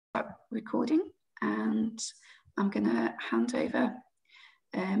recording, and I'm going to hand over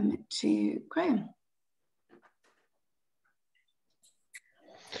to Graham.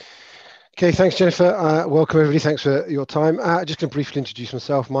 Okay, thanks, Jennifer. Welcome, everybody. Thanks for your time. Just going to briefly introduce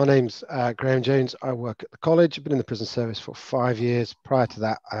myself. My name's Graham Jones. I work at the college. I've been in the prison service for 5 years. Prior to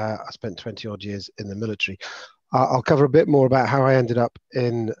that, I spent 20 odd years in the military. I'll cover a bit more about how I ended up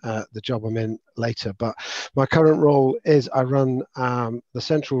in the job I'm in later, but my current role is I run the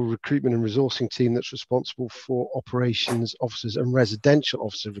central recruitment and resourcing team that's responsible for operations officers and residential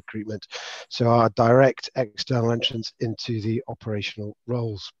officer recruitment. So our direct external entrance into the operational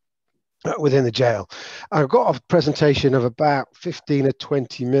roles within the jail. I've got a presentation of about 15 or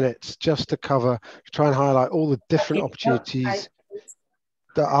 20 minutes just to cover, to try and highlight all the different opportunities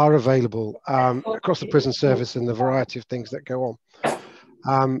that are available across the prison service and the variety of things that go on.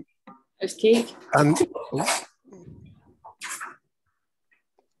 And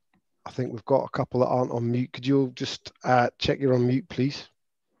I think we've got a couple that aren't on mute. Could you all just check you're on mute, please?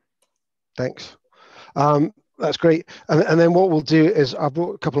 Thanks. That's great. And then what we'll do is I've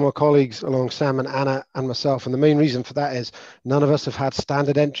brought a couple of my colleagues along, Sam and Anna and myself. And the main reason for that is none of us have had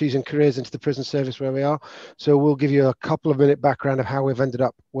standard entries and careers into the prison service where we are. So we'll give you a couple of minute background of how we've ended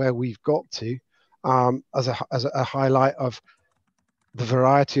up where we've got to as a highlight of the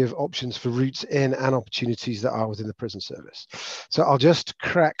variety of options for routes in and opportunities that are within the prison service. So I'll just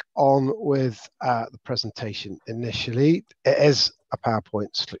crack on with the presentation initially. It is a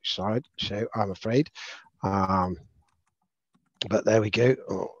PowerPoint slideshow, I'm afraid. But there we go.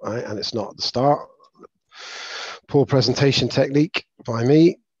 All right, and it's not at the start. Poor presentation technique by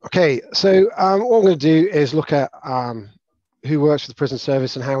me. Okay, so what I'm going to do is look at who works for the prison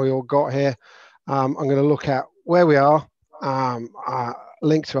service and how we all got here. I'm going to look at where we are,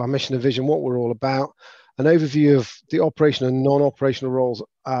 link to our mission and vision, what we're all about, an overview of the operational and non-operational roles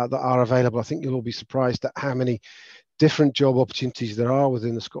that are available. I think you'll all be surprised at how many different job opportunities there are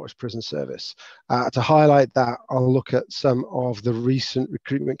within the Scottish Prison Service. To highlight that, I'll look at some of the recent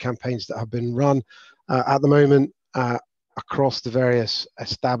recruitment campaigns that have been run at the moment across the various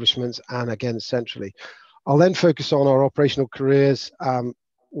establishments and again centrally. I'll then focus on our operational careers,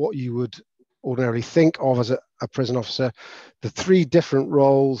 what you would ordinarily think of as a prison officer, the 3 different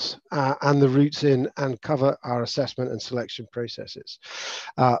roles and the routes in, and cover our assessment and selection processes.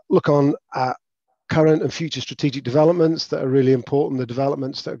 Look on current and future strategic developments that are really important, the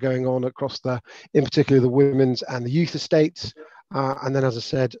developments that are going on across in particular the women's and the youth estates, and then, as I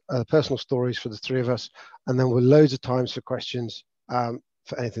said, personal stories for the 3 of us, and then with loads of times for questions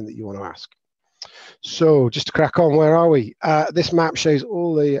for anything that you want to ask. So just to crack on, where are we? This map shows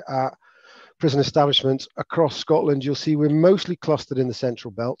all the prison establishments across Scotland. You'll see we're mostly clustered in the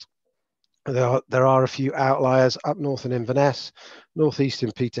central belt. There are a few outliers up north in Inverness, northeast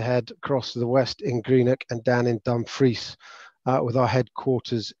in Peterhead, across to the west in Greenock, and down in Dumfries, with our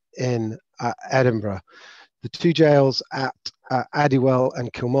headquarters in Edinburgh. The 2 jails at Addywell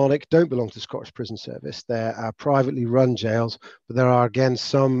and Kilmarnock don't belong to the Scottish Prison Service. They're privately run jails, but there are again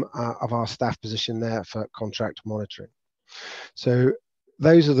some of our staff position there for contract monitoring. So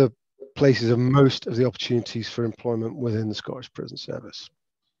those are the places of most of the opportunities for employment within the Scottish Prison Service.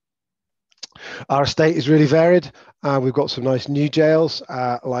 Our estate is really varied. We've got some nice new jails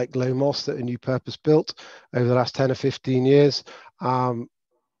like Low Moss that are new purpose built over the last 10 or 15 years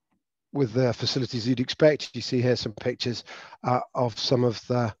with the facilities you'd expect. You see here some pictures of some of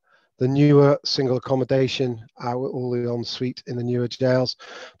the newer single accommodation with all the ensuite in the newer jails.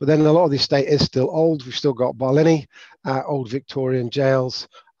 But then a lot of the estate is still old. We've still got Barlinnie, old Victorian jails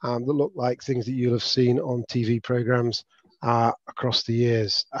that look like things that you'll have seen on TV programmes across the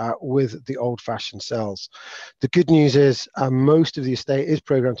years with the old-fashioned cells. The good news is most of the estate is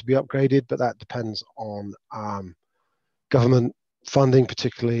programmed to be upgraded, but that depends on government funding,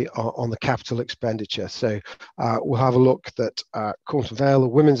 particularly on the capital expenditure. So we'll have a look that Cornton Vale, the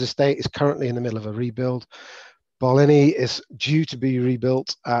women's estate, is currently in the middle of a rebuild. Barlinnie is due to be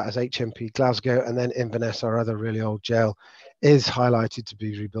rebuilt as HMP Glasgow, and then Inverness, our other really old jail, is highlighted to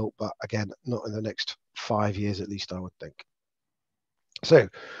be rebuilt, but again, not in the next 5 years at least, I would think. So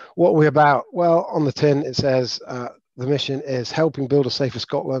what are we about? Well, on the tin it says the mission is helping build a safer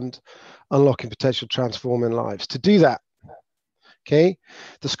Scotland, unlocking potential, transforming lives. To do that, okay,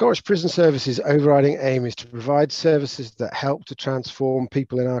 the Scottish Prison Service's overriding aim is to provide services that help to transform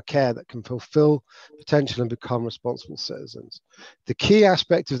people in our care that can fulfil potential and become responsible citizens. The key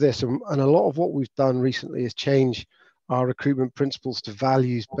aspect of this, and a lot of what we've done recently, is change our recruitment principles to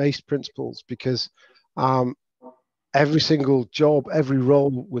values-based principles, because every single job, every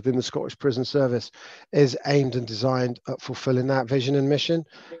role within the Scottish Prison Service is aimed and designed at fulfilling that vision and mission.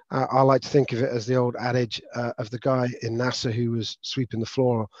 I like to think of it as the old adage of the guy in NASA who was sweeping the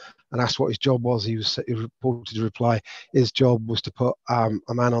floor and asked what his job was. He reported to reply, his job was to put a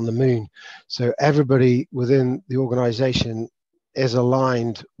man on the moon. So everybody within the organisation is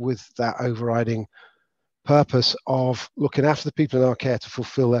aligned with that overriding purpose of looking after the people in our care to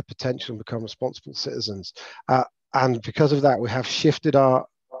fulfill their potential and become responsible citizens. And because of that, we have shifted our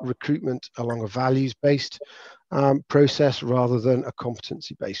recruitment along a values-based process rather than a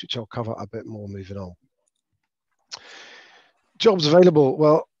competency-based, which I'll cover a bit more moving on. Jobs available.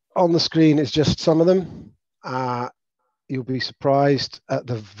 Well, on the screen is just some of them. You'll be surprised at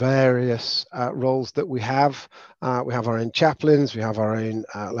the various roles that we have. We have our own chaplains, we have our own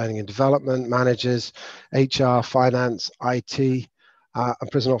learning and development managers, HR, finance, IT,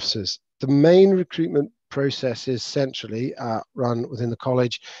 and prison officers. The main recruitment process is centrally run within the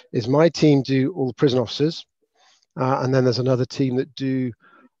college. Is my team do all the prison officers, and then there's another team that do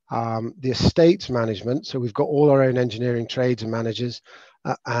the estates management. So we've got all our own engineering trades and managers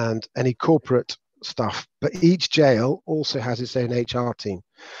and any corporate stuff, but each jail also has its own HR team.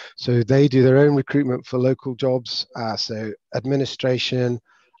 So they do their own recruitment for local jobs. So administration,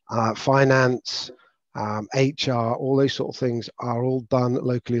 finance, HR, all those sort of things are all done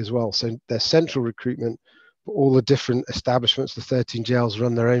locally as well. So there's central recruitment, but all the different establishments, the 13 jails,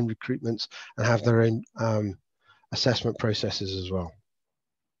 run their own recruitments and have their own assessment processes as well.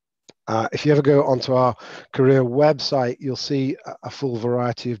 If you ever go onto our career website, you'll see a full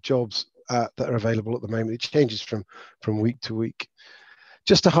variety of jobs that are available at the moment. It changes from week to week.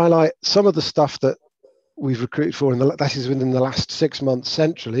 Just to highlight some of the stuff that we've recruited for, that is within the last 6 months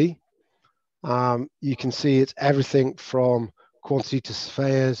centrally. You can see it's everything from quantity to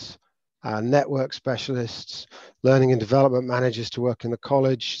surveyors, network specialists, learning and development managers to work in the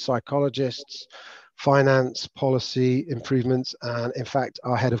college, psychologists, finance, policy improvements, and in fact,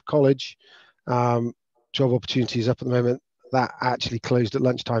 our head of college job opportunities up at the moment, that actually closed at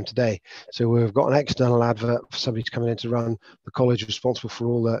lunchtime today. So we've got an external advert for somebody coming in to run the college, responsible for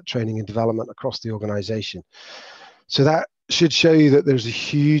all the training and development across the organisation. So that should show you that there's a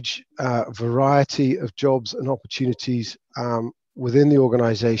huge variety of jobs and opportunities within the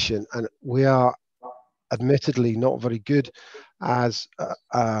organisation, and we are admittedly not very good as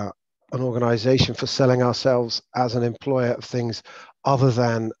an organisation for selling ourselves as an employer of things other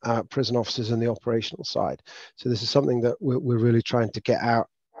than prison officers and the operational side. So this is something that we're really trying to get out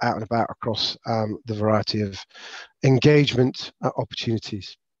and about across the variety of engagement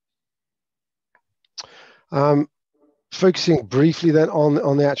opportunities. Focusing briefly then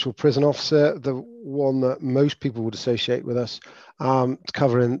on the actual prison officer, the one that most people would associate with us,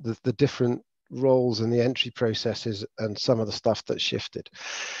 covering the different roles and the entry processes and some of the stuff that's shifted.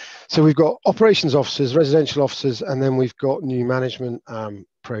 So we've got operations officers, residential officers, and then we've got new management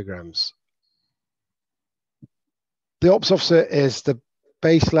programs. The ops officer is the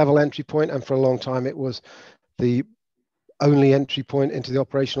base level entry point, and for a long time it was the only entry point into the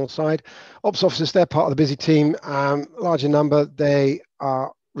operational side. Ops officers, they're part of the busy team, larger number. They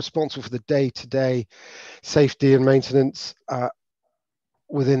are responsible for the day-to-day safety and maintenance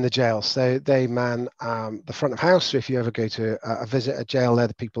within the jail. So they man the front of house. So if you ever go to a visit a jail, they're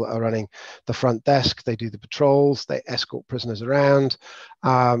the people that are running the front desk. They do the patrols, they escort prisoners around,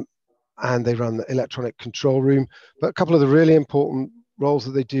 and they run the electronic control room. But a couple of the really important roles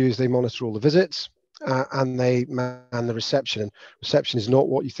that they do is they monitor all the visits, and they man the reception. And reception is not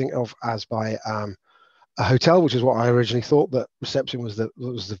what you think of as by a hotel, which is what I originally thought, that reception was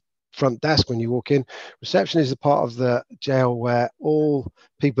the front desk when you walk in. Reception is the part of the jail where all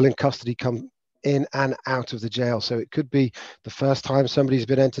people in custody come in and out of the jail. So it could be the first time somebody's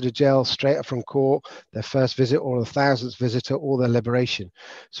been entered a jail straight up from court, their first visit, or the 1000th visitor, or their liberation.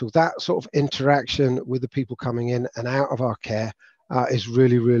 So that sort of interaction with the people coming in and out of our care is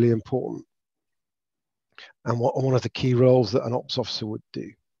really, really important, and one of the key roles that an ops officer would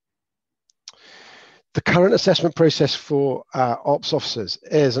do. The current assessment process for ops officers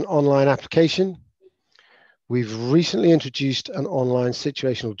is an online application. We've recently introduced an online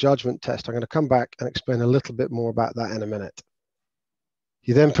situational judgment test. I'm going to come back and explain a little bit more about that in a minute.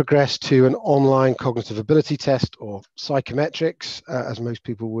 You then progress to an online cognitive ability test, or psychometrics, as most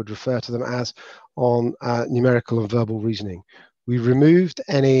people would refer to them as, on numerical and verbal reasoning. We removed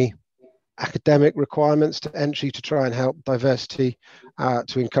any academic requirements to entry to try and help diversity,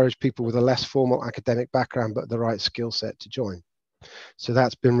 to encourage people with a less formal academic background but the right skill set to join. So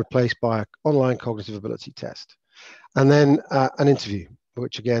that's been replaced by an online cognitive ability test. And then an interview,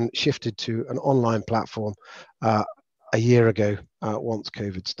 which again shifted to an online platform a year ago once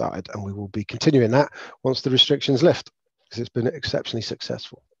COVID started, and we will be continuing that once the restrictions lift, because it's been exceptionally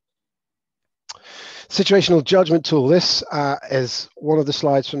successful. Situational judgment tool. This is one of the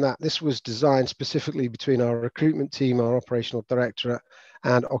slides from that. This was designed specifically between our recruitment team, our operational directorate,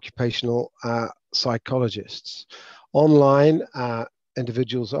 and occupational psychologists. Online,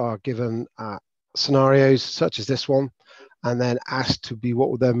 individuals are given scenarios such as this one, and then asked to be what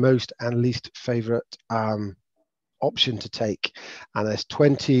were their most and least favorite option to take. And there's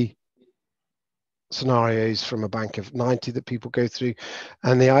 20 scenarios from a bank of 90 that people go through.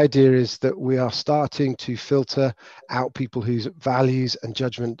 And the idea is that we are starting to filter out people whose values and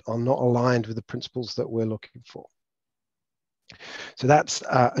judgment are not aligned with the principles that we're looking for. So that's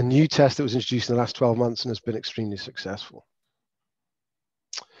a new test that was introduced in the last 12 months and has been extremely successful.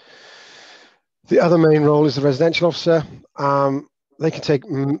 The other main role is the residential officer. They can take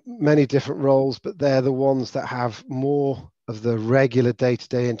many different roles, but they're the ones that have more of the regular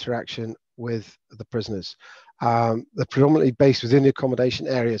day-to-day interaction with the prisoners. They're predominantly based within the accommodation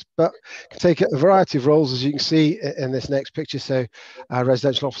areas, but can take a variety of roles, as you can see in this next picture. So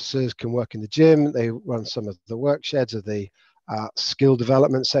residential officers can work in the gym. They run some of the work sheds of the skill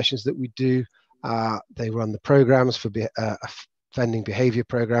development sessions that we do. They run the programs for offending behavior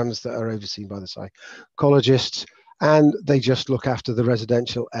programs that are overseen by the psychologists, and they just look after the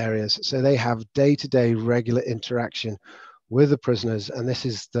residential areas. So they have day-to-day regular interaction with the prisoners, and this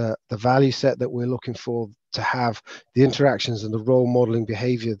is the value set that we're looking for, to have the interactions and the role modeling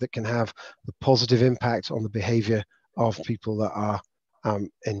behavior that can have the positive impact on the behavior of people that are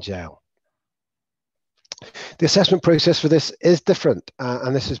in jail. The assessment process for this is different,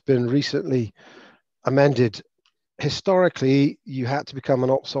 and this has been recently amended. Historically, you had to become an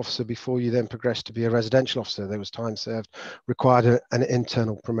ops officer before you then progressed to be a residential officer. There was time served, required an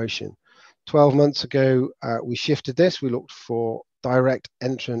internal promotion. 12 months ago, we shifted this. We looked for direct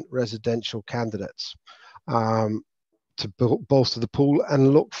entrant residential candidates to bolster the pool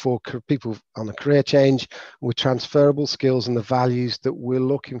and look for people on a career change with transferable skills and the values that we're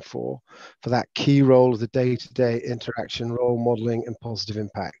looking for that key role of the day-to-day interaction, role modeling, and positive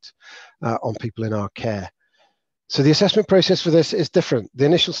impact on people in our care. So the assessment process for this is different. The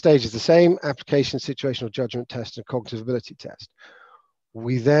initial stage is the same: application, situational judgment test, and cognitive ability test.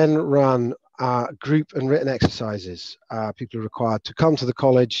 We then run group and written exercises. People are required to come to the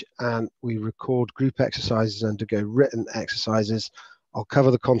college, and we record group exercises and undergo written exercises. I'll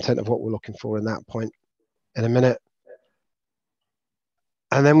cover the content of what we're looking for in that point in a minute.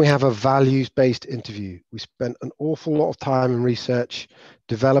 And then we have a values-based interview. We spent an awful lot of time and research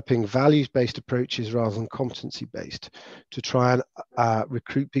developing values-based approaches rather than competency-based to try and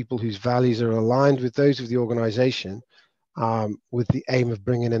recruit people whose values are aligned with those of the organization, with the aim of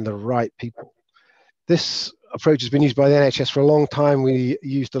bringing in the right people. This approach has been used by the NHS for a long time. We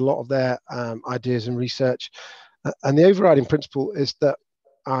used a lot of their ideas and research. And the overriding principle is that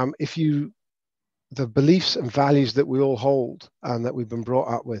the beliefs and values that we all hold and that we've been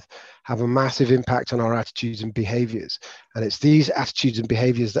brought up with have a massive impact on our attitudes and behaviors. And it's these attitudes and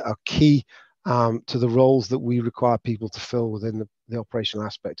behaviors that are key to the roles that we require people to fill within the operational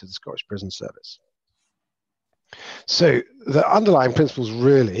aspect of the Scottish Prison Service. So the underlying principles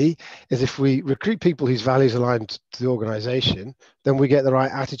really is, if we recruit people whose values align to the organisation, then we get the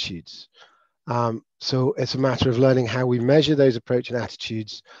right attitudes. So it's a matter of learning how we measure those approach and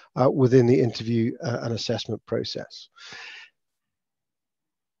attitudes within the interview and assessment process.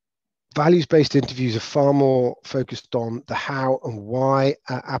 Values-based interviews are far more focused on the how and why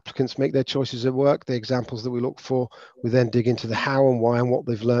applicants make their choices at work. The examples that we look for, we then dig into the how and why and what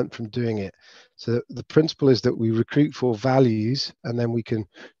they've learned from doing it. So the principle is that we recruit for values, and then we can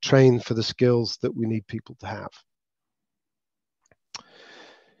train for the skills that we need people to have.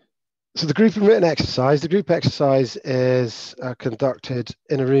 So the group and written exercise. The group exercise is conducted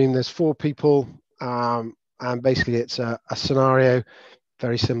in a room. There's 4 people, and basically it's a scenario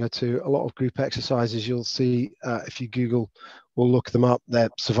very similar to a lot of group exercises you'll see if you Google or look them up.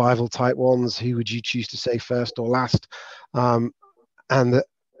 They're survival type ones. Who would you choose to say first or last? And the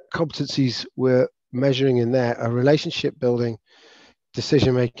competencies we're measuring in there are relationship building,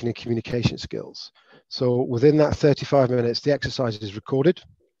 decision making, and communication skills. So within that 35 minutes, the exercise is recorded.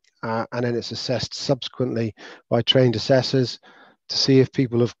 And then it's assessed subsequently by trained assessors to see if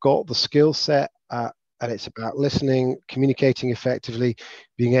people have got the skill set, and it's about listening, communicating effectively,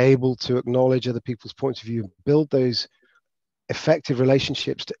 being able to acknowledge other people's points of view, and build those effective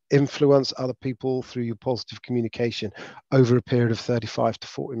relationships to influence other people through your positive communication over a period of 35 to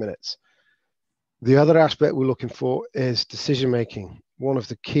 40 minutes. The other aspect we're looking for is decision making. One of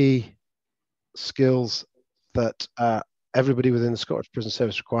the key skills that everybody within the Scottish Prison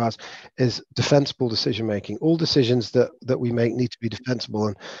Service requires is defensible decision making. All decisions that we make need to be defensible,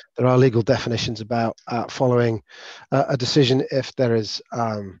 and there are legal definitions about following a decision if there is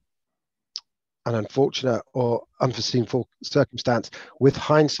an unfortunate or unforeseen circumstance. With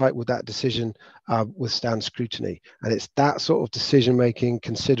hindsight, would that decision withstand scrutiny? And it's that sort of decision making,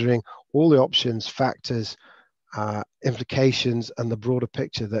 considering all the options, factors, implications, and the broader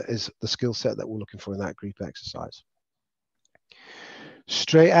picture, that is the skill set that we're looking for in that group exercise.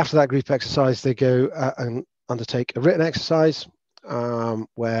 Straight after that group exercise, they go and undertake a written exercise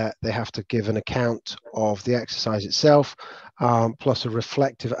where they have to give an account of the exercise itself, plus a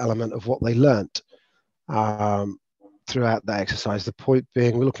reflective element of what they learnt throughout that exercise. The point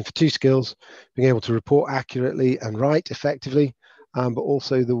being, we're looking for two skills: being able to report accurately and write effectively, but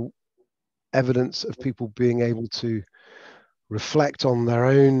also the evidence of people being able to reflect on their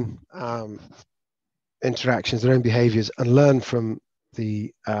own interactions, their own behaviors, and learn from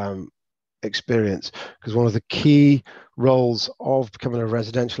the experience. Because one of the key roles of becoming a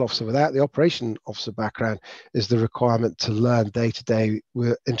residential officer without the operation officer background is the requirement to learn day to day.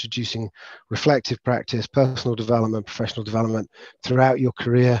 We're introducing reflective practice, personal development, professional development throughout your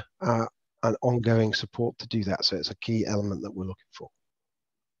career, and ongoing support to do that. So it's a key element that we're looking for.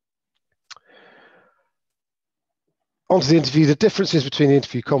 Onto the interview. The differences between the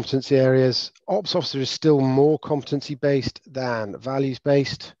interview competency areas: ops officer is still more competency based than values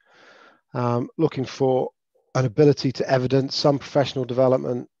based, looking for an ability to evidence some professional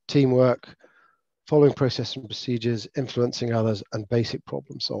development, teamwork, following process and procedures, influencing others, and basic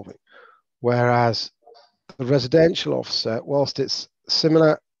problem solving. Whereas the residential officer, whilst it's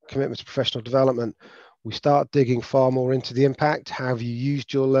similar commitment to professional development, we start digging far more into the impact. How have you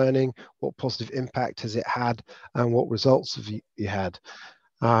used your learning? What positive impact has it had? And what results have you had?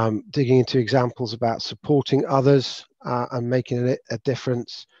 Digging into examples about supporting others and making a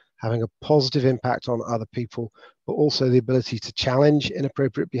difference, having a positive impact on other people, but also the ability to challenge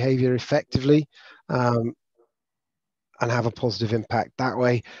inappropriate behavior effectively and have a positive impact that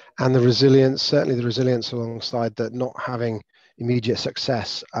way. And the resilience, certainly the resilience alongside that, not having immediate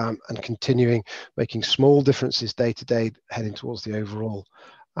success and continuing making small differences day to day, heading towards the overall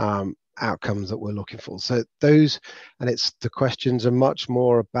outcomes that we're looking for. So those, and it's the questions are much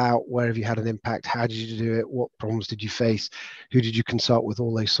more about where have you had an impact, how did you do it, what problems did you face, who did you consult with,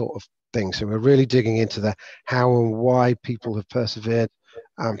 all those sort of things. So we're really digging into the how and why people have persevered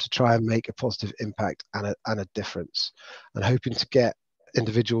to try and make a positive impact and a difference, and hoping to get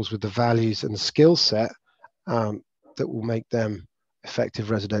individuals with the values and the skill set that will make them effective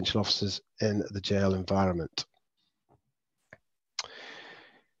residential officers in the jail environment.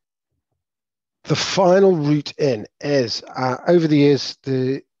 The final route in is, over the years,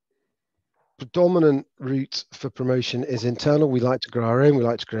 the predominant route for promotion is internal. We like to grow our own. We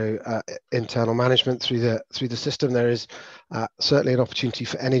like to grow internal management through the system. There is certainly an opportunity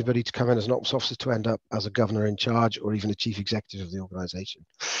for anybody to come in as an ops officer to end up as a governor in charge or even a chief executive of the organisation.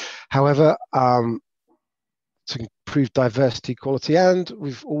 However, to improve diversity, quality, and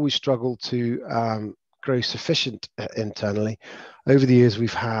we've always struggled to grow sufficient internally. Over the years,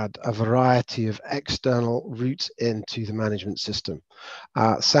 we've had a variety of external routes into the management system.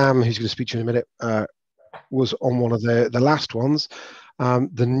 Sam, who's going to speak to you in a minute, was on one of the last ones.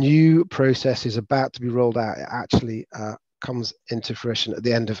 The new process is about to be rolled out. It actually comes into fruition at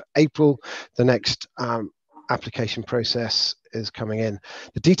the end of April. The next application process is coming in,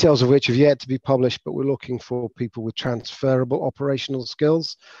 the details of which have yet to be published, but we're looking for people with transferable operational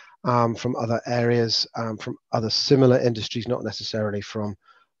skills from other areas, from other similar industries, not necessarily from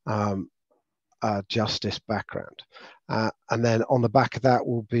a justice background. And then on the back of that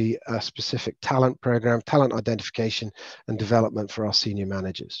will be a specific talent program, talent identification and development for our senior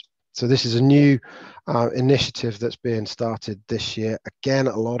managers. So this is a new initiative that's being started this year. Again,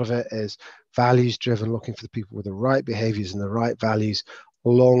 a lot of it is values driven, looking for the people with the right behaviors and the right values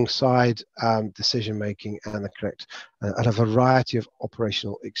alongside decision making and the correct and a variety of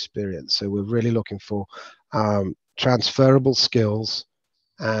operational experience. So we're really looking for transferable skills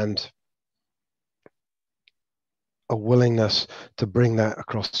and a willingness to bring that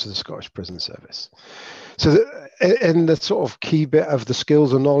across to the Scottish Prison Service. So in the sort of key bit of the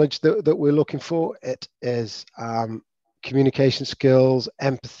skills and knowledge that we're looking for, it is communication skills,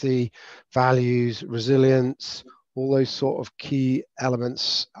 empathy, values, resilience, all those sort of key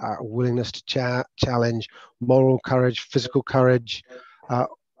elements, willingness to challenge, moral courage, physical courage, are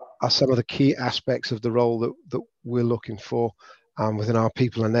some of the key aspects of the role that we're looking for. within our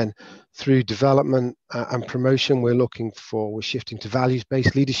people. And then through development and promotion, we're shifting to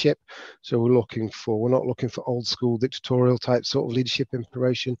values-based leadership. So we're not looking for old school dictatorial type sort of leadership in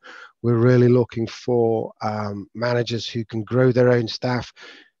promotion. We're really looking for managers who can grow their own staff,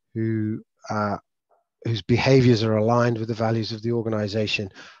 whose behaviors are aligned with the values of the organization,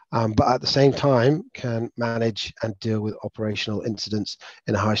 but at the same time can manage and deal with operational incidents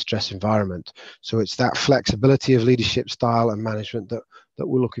in a high stress environment. So it's that flexibility of leadership style and management that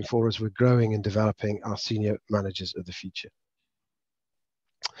we're looking for as we're growing and developing our senior managers of the future.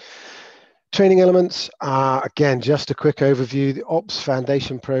 Training elements, again, just a quick overview. The Ops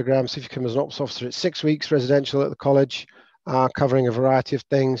Foundation program. So if you come as an Ops officer, it's 6 weeks residential at the college, covering a variety of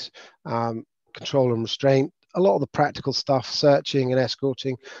things. Control and restraint, a lot of the practical stuff, searching and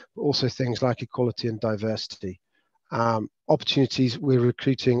escorting, but also things like equality and diversity. Opportunities, we're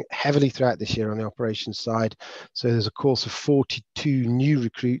recruiting heavily throughout this year on the operations side. So there's a course of 42 new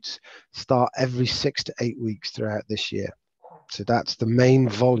recruits start every 6 to 8 weeks throughout this year. So that's the main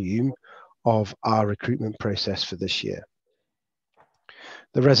volume of our recruitment process for this year.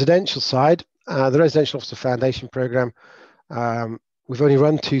 The residential side, the Residential Officer Foundation program, we've only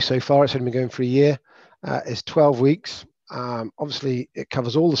run 2 so far. It's only been going for a year. It's 12 weeks. Obviously, it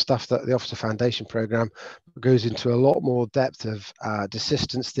covers all the stuff that the Officer Foundation program goes into a lot more depth of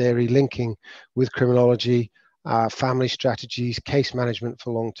desistance theory, linking with criminology, family strategies, case management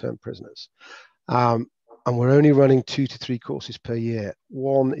for long-term prisoners. And we're only running 2 to 3 courses per year.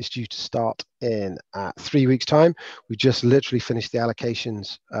 One is due to start in 3 weeks' time. We just literally finished the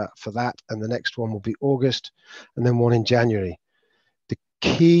allocations for that, and the next one will be August, and then one in January. The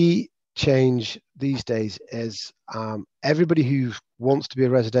key change these days is everybody who wants to be a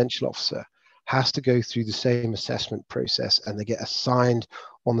residential officer has to go through the same assessment process, and they get assigned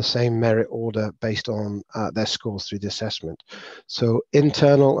on the same merit order based on their scores through the assessment. So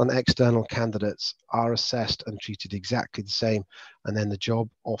internal and external candidates are assessed and treated exactly the same, and then the job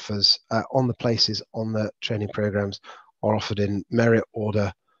offers on the places on the training programs are offered in merit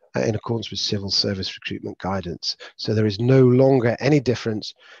order in accordance with civil service recruitment guidance. So there is no longer any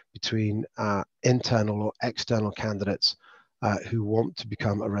difference between internal or external candidates who want to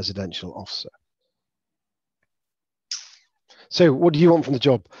become a residential officer. So what do you want from the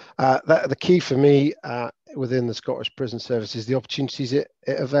job? The key for me within the Scottish Prison Service is the opportunities it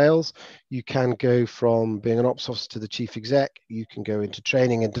avails. You can go from being an ops officer to the chief exec. You can go into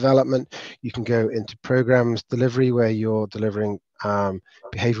training and development. You can go into programs delivery where you're delivering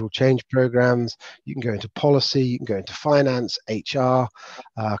behavioral change programs. You can go into policy. You can go into finance, HR,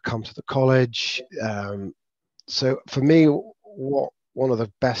 come to the college. So for me, one of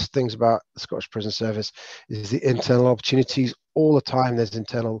the best things about the Scottish Prison Service is the internal opportunities. All the time there's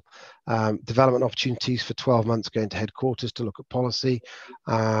internal development opportunities for 12 months going to headquarters to look at policy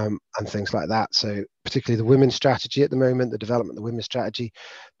and things like that. So particularly the women's strategy at the moment, the development of the women's strategy,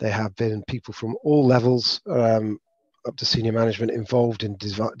 there have been people from all levels up to senior management involved in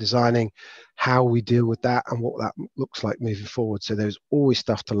designing how we deal with that and what that looks like moving forward. So there's always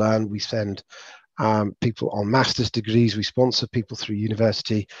stuff to learn. We send people on master's degrees, we sponsor people through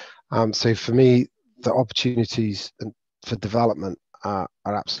university. So for me, the opportunities for development are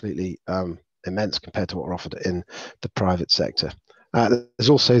absolutely immense compared to what are offered in the private sector. There's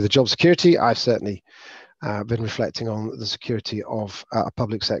also the job security. I've certainly been reflecting on the security of a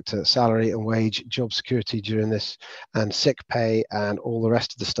public sector salary and wage, job security during this, and sick pay and all the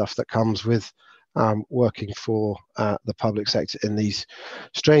rest of the stuff that comes with working for the public sector in these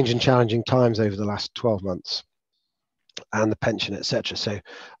strange and challenging times over the last 12 months, and the pension, etc. So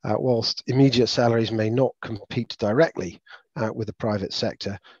whilst immediate salaries may not compete directly with the private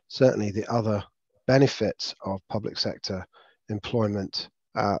sector, certainly the other benefits of public sector employment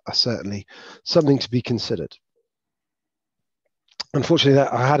are certainly something to be considered. Unfortunately,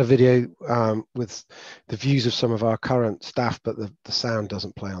 I had a video with the views of some of our current staff, but the sound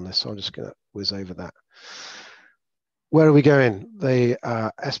doesn't play on this, so I'm just going to whiz over that. Where are we going? The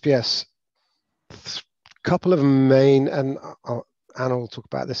SPS, couple of main, and Anna will talk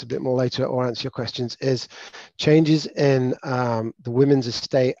about this a bit more later or answer your questions, is changes in the women's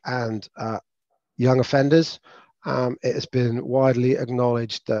estate and young offenders. It has been widely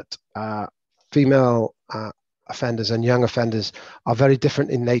acknowledged that female offenders and young offenders are very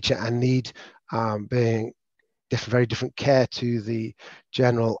different in nature and need very different care to the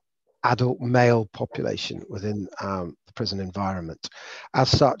general adult male population within the prison environment. As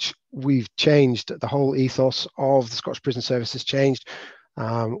such, we've changed the whole ethos of the Scottish Prison Service has changed.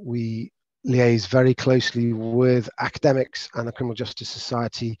 We liaise very closely with academics and the Criminal Justice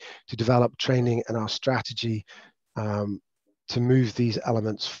Society to develop training and our strategy to move these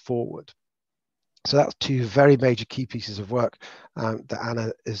elements forward. So that's two very major key pieces of work that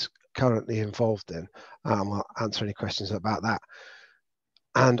Anna is currently involved in. I'll answer any questions about that.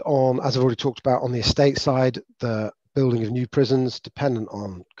 And on, as I've already talked about, on the estate side, the building of new prisons dependent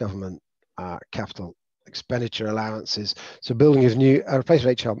on government capital expenditure allowances. So building of new, a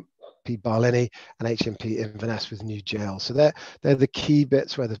replacement of HMP Barlinnie and HMP Inverness with new jails. So they're the key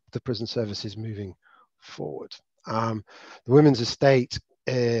bits where the prison service is moving forward. The women's estate,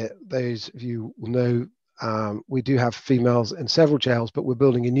 those of you will know, we do have females in several jails, but we're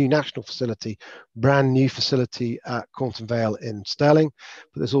building a new national facility, brand new facility at Cornton Vale in Stirling.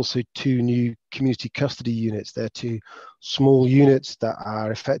 But there's also two new community custody units. They're two small units that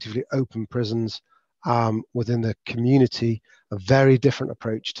are effectively open prisons within the community, a very different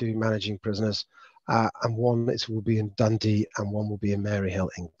approach to managing prisoners. And one will be in Dundee and one will be in Maryhill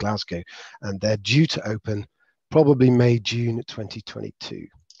in Glasgow. And they're due to open probably May, June 2022.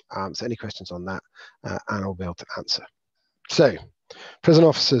 So any questions on that, Anna will be able to answer. So prison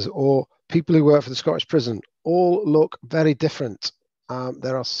officers or people who work for the Scottish Prison all look very different.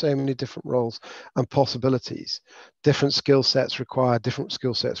 There are so many different roles and possibilities. Different skill sets require different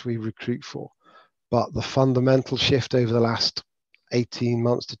skill sets we recruit for. But the fundamental shift over the last 18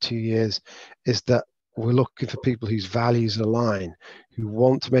 months to 2 years is that we're looking for people whose values align, who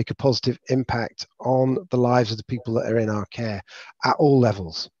want to make a positive impact on the lives of the people that are in our care at all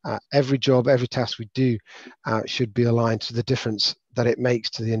levels. Every job, every task we do should be aligned to the difference that it makes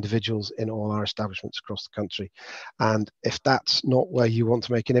to the individuals in all our establishments across the country. And if that's not where you want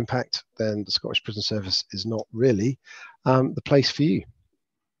to make an impact, then the Scottish Prison Service is not really the place for you.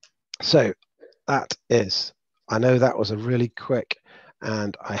 So that is, I know that was a really quick,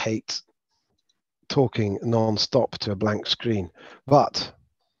 and I hate talking non-stop to a blank screen, but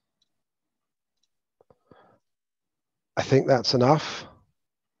I think that's enough.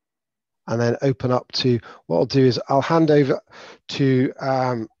 And then open up to, what I'll do is I'll hand over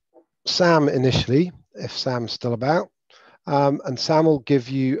to Sam initially, if Sam's still about, and Sam will give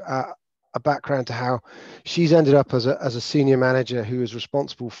you a background to how she's ended up as a senior manager who is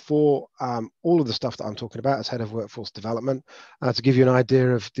responsible for all of the stuff that I'm talking about as head of workforce development, to give you an idea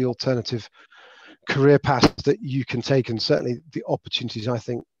of the alternative career paths that you can take, and certainly the opportunities I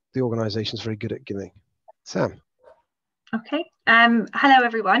think the organisation is very good at giving. Sam. Okay. Hello,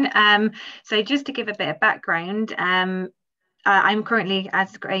 everyone. So just to give a bit of background, I'm currently,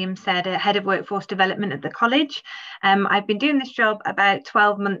 as Graham said, a head of workforce development at the college. I've been doing this job about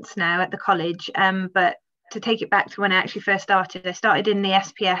 12 months now at the college, but to take it back to when I actually first started, I started in the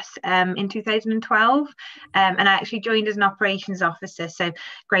SPS in 2012, and I actually joined as an operations officer. So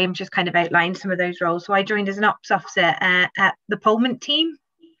Graham just kind of outlined some of those roles. So I joined as an ops officer at the Polment team.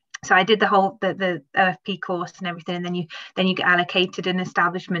 So I did the whole the OFP course and everything, and then you get allocated an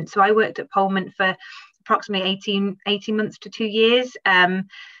establishment. So I worked at Polment for approximately 18 months to 2 years, and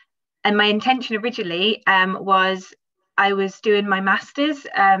my intention originally was I was doing my masters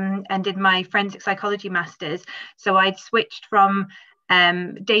and did my forensic psychology masters. So I'd switched from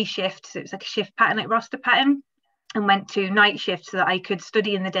day shift, so it's like a shift pattern, like roster pattern, and went to night shift so that I could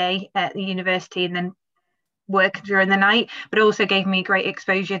study in the day at the university and then work during the night, but also gave me great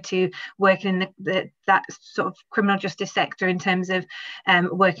exposure to working in that sort of criminal justice sector in terms of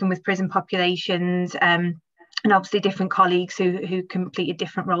working with prison populations, and obviously different colleagues who completed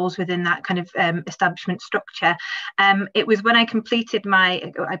different roles within that kind of establishment structure. It was when I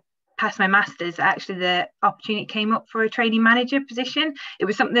passed my masters, actually the opportunity came up for a training manager position. It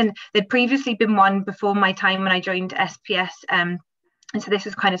was something that previously been one before my time when I joined SPS, and so this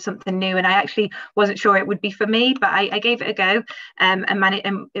was kind of something new, and I actually wasn't sure it would be for me, but I gave it a go, and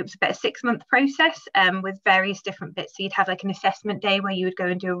it was about a 6-month process with various different bits. So you'd have like an assessment day where you would go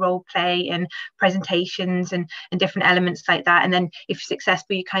and do a role play and presentations and different elements like that. And then if you're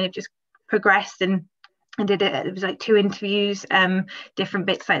successful, you kind of just progressed and did it. It was like 2 interviews, different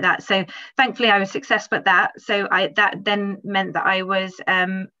bits like that. So thankfully I was successful at that. So that then meant that I was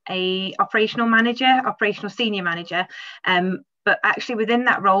a operational senior manager. But actually within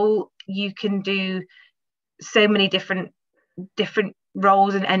that role, you can do so many different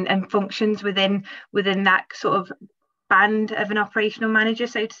roles and functions within that sort of band of an operational manager,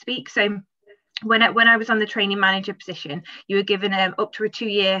 so to speak. So when I was on the training manager position, you were given up to a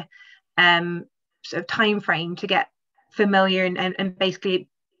 2-year sort of time frame to get familiar and basically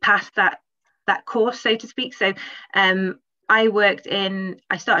pass that course, so to speak. So I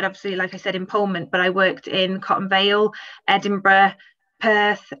started obviously, like I said, in Polment, but I worked in Cotton Vale, Edinburgh,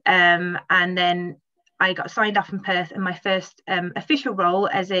 Perth, and then I got signed off in Perth, and my first official role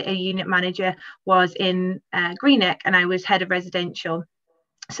as a unit manager was in Greenock, and I was head of residential.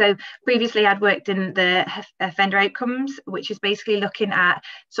 So previously I'd worked in the offender outcomes, which is basically looking at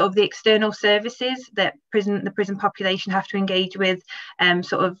sort of the external services that the prison population have to engage with,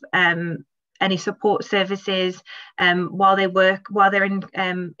 any support services while they're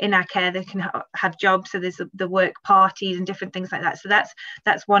in our care. They can have jobs, so there's the work parties and different things like that. So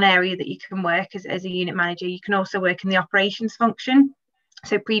that's one area that you can work as a unit manager. You can also work in the operations function.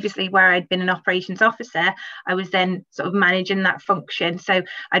 So previously, where I'd been an operations officer, I was then sort of managing that function. So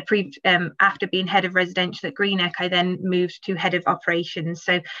after being head of residential at Greenock, I then moved to head of operations.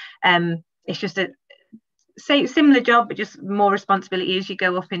 So it's just a similar job, but just more responsibility as you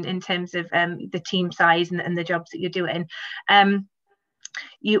go up in terms of the team size and the jobs that you're doing.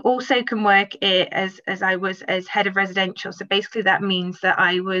 You also can work as I was as head of residential. So basically that means that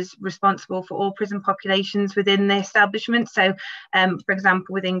I was responsible for all prison populations within the establishment. So for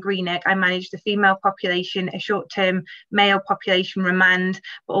example, within Greenock, I managed the female population, a short-term male population remand,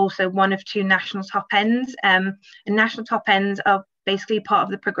 but also one of 2 national top ends. And national top ends are basically part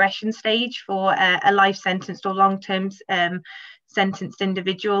of the progression stage for a life sentenced or long-term sentenced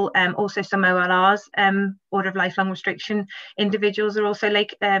individual. Also some OLRs, order of lifelong restriction individuals, are also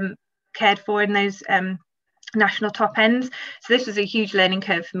cared for in those national top ends. So this was a huge learning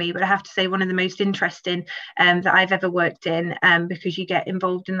curve for me, but I have to say one of the most interesting that I've ever worked in, because you get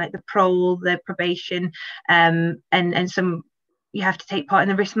involved in like the parole, the probation, and some. You have to take part in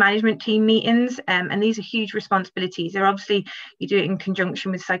the risk management team meetings, and these are huge responsibilities. They're obviously, you do it in conjunction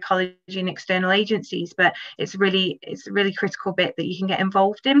with psychology and external agencies, but it's a really critical bit that you can get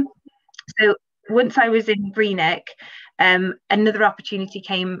involved in. So once I was in Greenock, another opportunity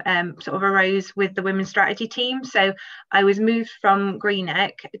arose with the women's strategy team. So I was moved from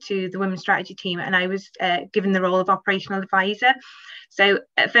Greenock to the women's strategy team, and I was given the role of operational advisor. So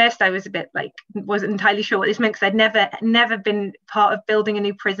at first I was a bit wasn't entirely sure what this meant, because I'd never been part of building a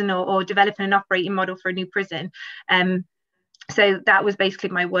new prison or developing an operating model for a new prison. So that was basically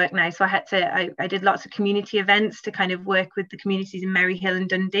my work now. So I did lots of community events to kind of work with the communities in Maryhill and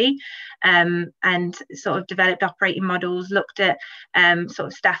Dundee, and sort of developed operating models, looked at sort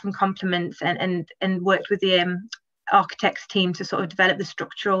of staff and complements, and worked with the architects team to sort of develop the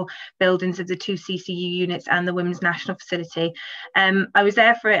structural buildings of the 2 CCU units and the Women's National Facility. I was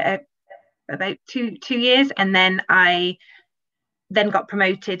there for about two years, and then I got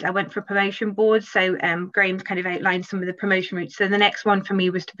promoted. I went for a promotion board. So Graham's kind of outlined some of the promotion routes. So the next one for me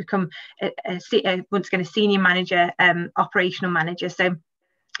was to become once again a senior manager, operational manager. So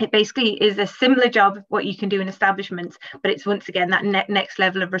it basically is a similar job of what you can do in establishments, but it's once again that next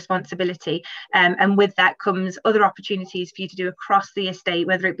level of responsibility. And with that comes other opportunities for you to do across the estate,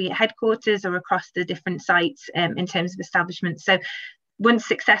 whether it be at headquarters or across the different sites in terms of establishments. So once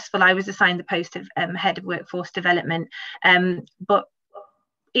successful, I was assigned the post of head of workforce development. But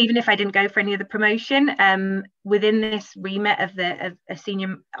even if I didn't go for any of the promotion, within this remit of a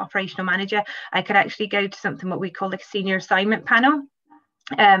senior operational manager, I could actually go to something what we call a senior assignment panel.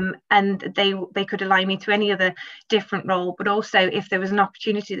 And they could align me to any other different role, but also if there was an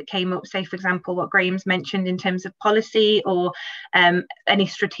opportunity that came up, say for example what Graham's mentioned in terms of policy or any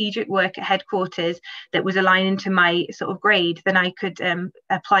strategic work at headquarters that was aligning to my sort of grade, then I could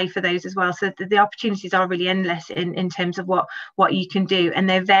apply for those as well. So the opportunities are really endless in terms of what you can do, and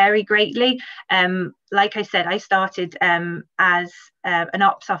they vary greatly. Like I said, I started as an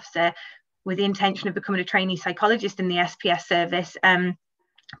ops officer with the intention of becoming a trainee psychologist in the SPS service.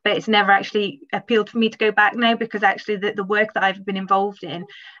 But it's never actually appealed for me to go back now, because actually the work that I've been involved in,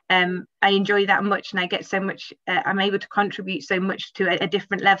 I enjoy that much, and I get so much, I'm able to contribute so much to a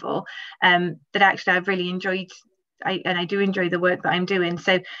different level, that actually I've really enjoyed, and I do enjoy the work that I'm doing.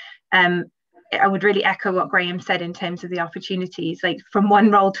 So I would really echo what Graham said in terms of the opportunities. Like from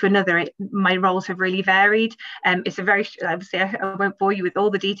one role to another, my roles have really varied. It's a very, obviously I won't bore you with all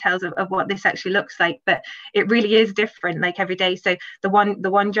the details of what this actually looks like, but it really is different like every day. So the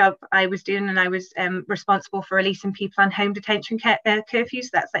one job I was doing, and I was responsible for releasing people on home detention curfews. So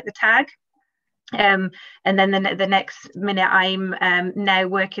that's like the tag. And then the next minute I'm now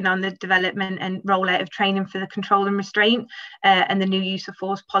working on the development and rollout of training for the control and restraint and the new use of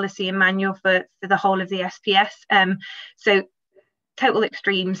force policy and manual for the whole of the SPS. So total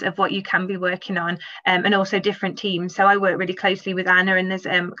extremes of what you can be working on, and also different teams. So I work really closely with Anna, and there's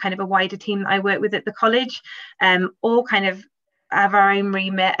kind of a wider team that I work with at the college, all kind of have our own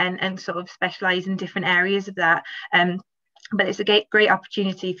remit and sort of specialise in different areas of that. but it's a great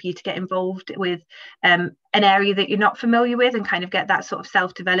opportunity for you to get involved with an area that you're not familiar with, and kind of get that sort of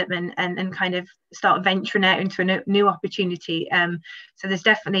self-development and kind of start venturing out into a new opportunity. So there's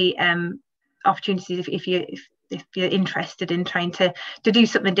definitely opportunities if you're interested in trying to do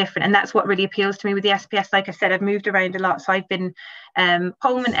something different. And that's what really appeals to me with the SPS. Like I said, I've moved around a lot. So I've been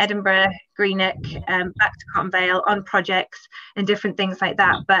Pullman, Edinburgh, Greenock, back to Cotton Vale on projects and different things like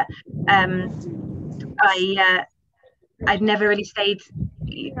that. But I've never really stayed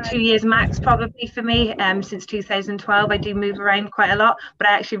 2 years max, probably for me. Since 2012, I do move around quite a lot, but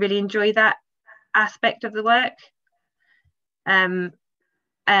I actually really enjoy that aspect of the work.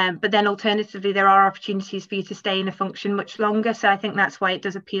 But then alternatively, there are opportunities for you to stay in a function much longer. So I think that's why it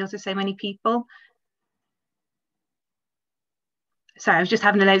does appeal to so many people. Sorry, I was just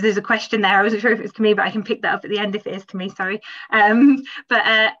having a load. There's a question there. I wasn't sure if it's to me, but I can pick that up at the end if it is to me, sorry.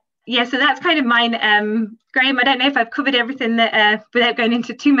 Yeah, so that's kind of mine. Graham, I don't know if I've covered everything that without going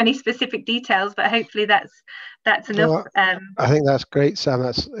into too many specific details, but hopefully that's enough. I think that's great, Sam.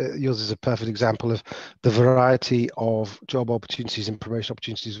 That's yours is a perfect example of the variety of job opportunities and promotion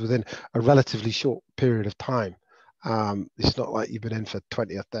opportunities within a relatively short period of time. It's not like you've been in for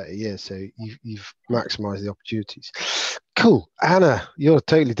 20 or 30 years, so you've maximised the opportunities. Cool. Anna, you're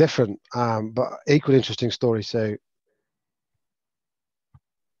totally different, but equally interesting story. So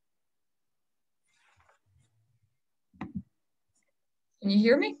can you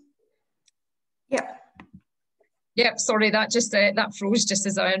hear me? Yep, sorry, that just that froze just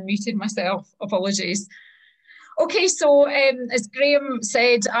as I unmuted myself. Apologies. Okay, so as Graham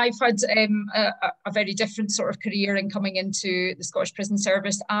said, I've had a very different sort of career in coming into the Scottish Prison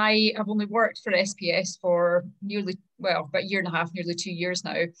Service. I have only worked for SPS for about a year and a half, nearly 2 years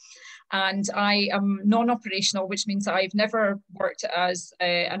now. And I am non-operational, which means I've never worked as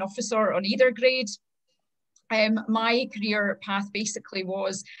an officer on either grade. My career path basically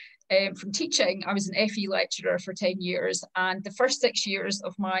was from teaching. I was an FE lecturer for 10 years, and the first 6 years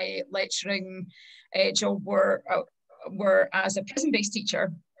of my lecturing job were as a prison-based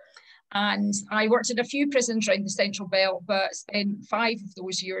teacher. And I worked in a few prisons around the Central Belt, but spent 5 of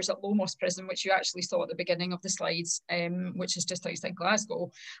those years at Lomos Prison, which you actually saw at the beginning of the slides, which is just outside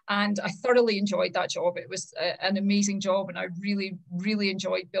Glasgow. And I thoroughly enjoyed that job. It was an amazing job, and I really, really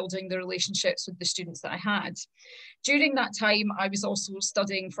enjoyed building the relationships with the students that I had. During that time, I was also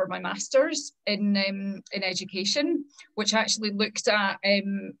studying for my master's in education, which actually looked at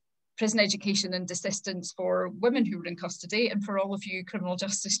prison education and assistance for women who were in custody. And for all of you criminal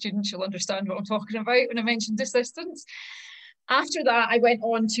justice students, you'll understand what I'm talking about when I mentioned assistance. After that, I went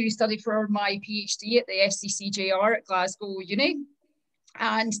on to study for my PhD at the SCCJR at Glasgow Uni.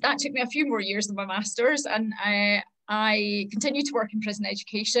 And that took me a few more years than my master's. And I continued to work in prison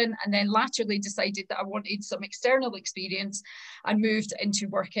education, and then latterly decided that I wanted some external experience and moved into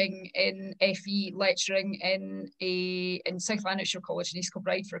working in FE lecturing in South Lanarkshire College in East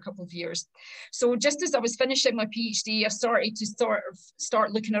Kilbride for a couple of years. So just as I was finishing my PhD, I started to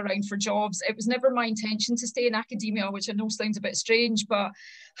start looking around for jobs. It was never my intention to stay in academia, which I know sounds a bit strange, but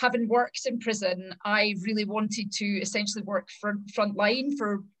having worked in prison, I really wanted to essentially work frontline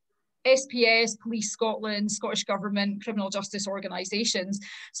for SPS, Police Scotland, Scottish Government, criminal justice organisations.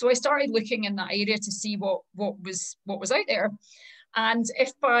 So I started looking in that area to see what was out there. And I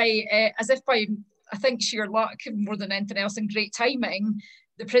think sheer luck more than anything else and great timing,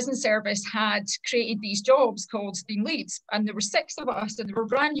 the prison service had created these jobs called team leads, and there were 6 of us, and they were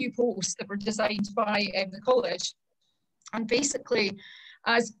brand new posts that were designed by the college. And basically,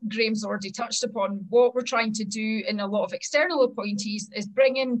 as Graham's already touched upon, what we're trying to do in a lot of external appointees is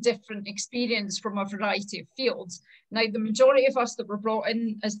bring in different experience from a variety of fields. Now, the majority of us that were brought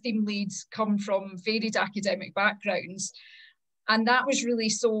in as team leads come from varied academic backgrounds. And that was really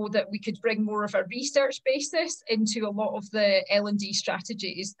so that we could bring more of a research basis into a lot of the L&D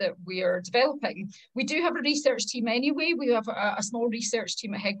strategies that we are developing. We do have a research team anyway. We have a small research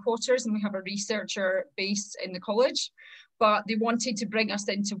team at headquarters, and we have a researcher based in the college. But they wanted to bring us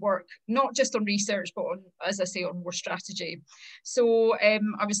into work, not just on research, but on, as I say, on more strategy. So I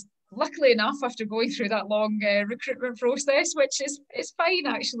was luckily enough, after going through that long recruitment process, which is fine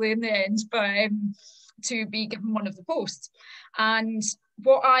actually in the end, but to be given one of the posts. And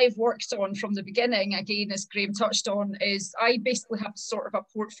what I've worked on from the beginning, again, as Graham touched on, is I basically have sort of a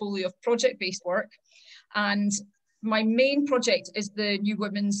portfolio of project-based work. And my main project is the New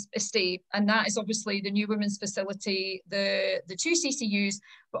Women's Estate, and that is obviously the New Women's Facility, the two CCUs,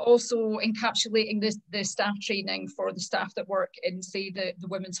 but also encapsulating the staff training for the staff that work in, say, the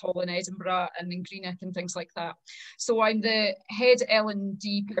Women's Hall in Edinburgh and in Greenock and things like that. So I'm the head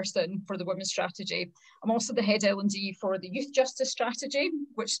L&D person for the Women's Strategy. I'm also the head L&D for the Youth Justice Strategy,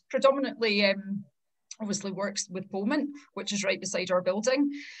 which predominantly obviously works with Bowman, which is right beside our building.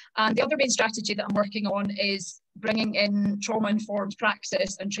 And the other main strategy that I'm working on is bringing in trauma-informed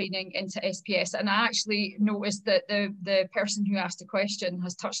praxis and training into SPS. And I actually noticed that the person who asked the question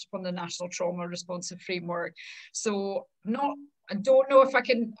has touched upon the National Trauma Responsive Framework. So I don't know if I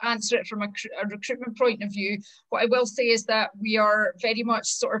can answer it from a recruitment point of view. What I will say is that we are very much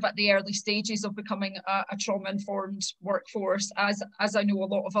sort of at the early stages of becoming a trauma-informed workforce, as I know a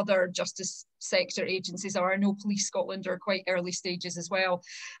lot of other justice sector agencies are. I know Police Scotland are quite early stages as well.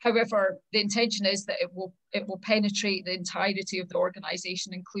 However, the intention is that it will penetrate the entirety of the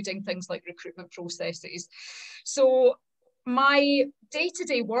organisation, including things like recruitment processes. So my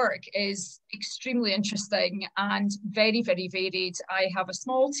day-to-day work is extremely interesting and very, very varied. I have a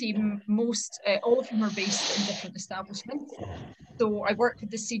small team, all of whom are based in different establishments. So I work with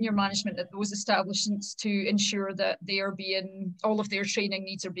the senior management at those establishments to ensure that all of their training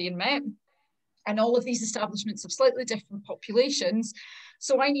needs are being met. And all of these establishments have slightly different populations.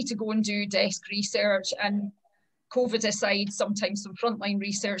 So I need to go and do desk research, and COVID aside, sometimes some frontline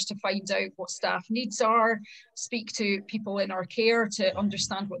research to find out what staff needs are, speak to people in our care to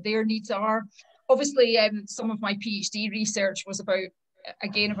understand what their needs are. Obviously, some of my PhD research was about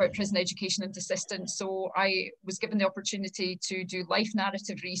prison education and assistance. So I was given the opportunity to do life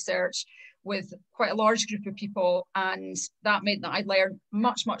narrative research with quite a large group of people, and that meant that I learned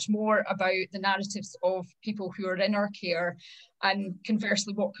much, much more about the narratives of people who are in our care, and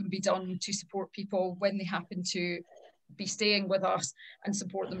conversely what can be done to support people when they happen to be staying with us, and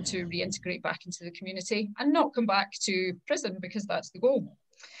support them to reintegrate back into the community and not come back to prison, because that's the goal.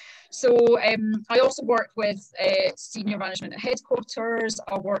 So I also work with senior management at headquarters.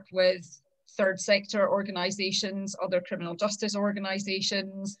 I work with third sector organisations, other criminal justice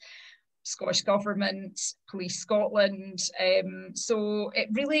organisations, Scottish Government, Police Scotland. So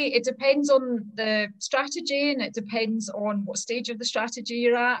it depends on the strategy, and it depends on what stage of the strategy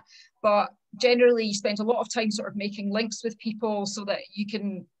you're at. But generally you spend a lot of time sort of making links with people so that you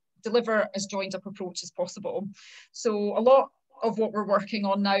can deliver as joined up approach as possible. So a lot of what we're working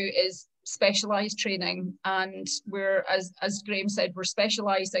on now is specialised training, and we're, as Graham said, we're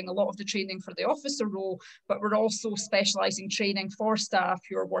specialising a lot of the training for the officer role, but we're also specialising training for staff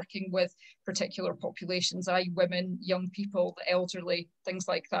who are working with particular populations, i.e. women, young people, the elderly, things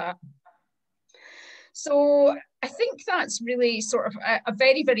like that. So I think that's really sort of a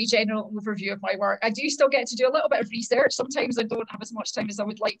very, very general overview of my work. I do still get to do a little bit of research. Sometimes I don't have as much time as I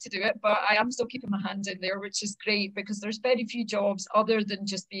would like to do it, but I am still keeping my hand in there, which is great, because there's very few jobs other than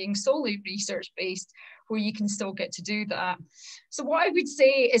just being solely research-based where you can still get to do that. So what I would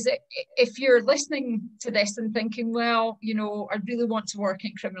say is that if you're listening to this and thinking, well, you know, I really want to work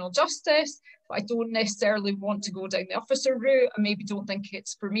in criminal justice, but I don't necessarily want to go down the officer route, and maybe don't think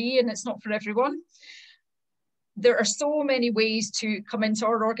it's for me and it's not for everyone. There are so many ways to come into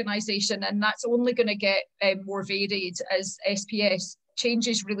our organisation, and that's only going to get more varied as SPS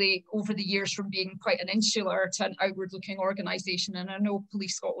changes really over the years from being quite an insular to an outward-looking organisation. And I know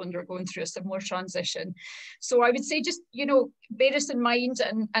Police Scotland are going through a similar transition. So I would say just, you know, bear this in mind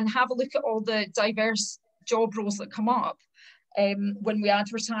and have a look at all the diverse job roles that come up when we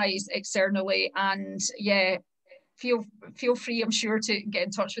advertise externally. And yeah, feel free, I'm sure, to get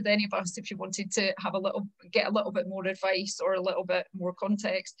in touch with any of us if you wanted to get a little bit more advice or a little bit more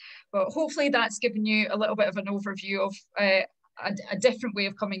context. But hopefully that's given you a little bit of an overview of a different way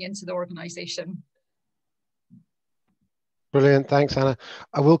of coming into the organisation. Brilliant, thanks, Anna.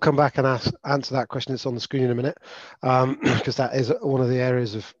 I will come back and answer that question that's on the screen in a minute, because that is one of the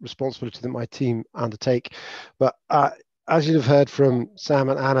areas of responsibility that my team undertake. But as you've heard from Sam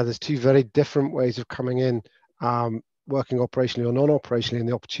and Anna, there's two very different ways of coming in, working operationally or non-operationally, and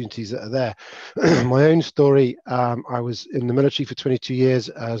the opportunities that are there. My own story, I was in the military for 22 years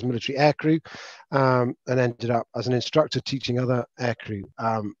as military aircrew, and ended up as an instructor teaching other aircrew.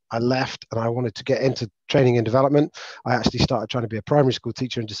 I left and I wanted to get into training and development. I actually started trying to be a primary school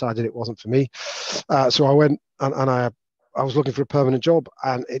teacher and decided it wasn't for me. So I went and I was looking for a permanent job,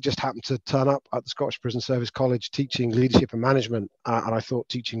 and it just happened to turn up at the Scottish Prison Service College teaching leadership and management. And I thought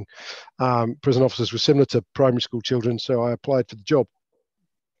teaching prison officers was similar to primary school children, so I applied for the job.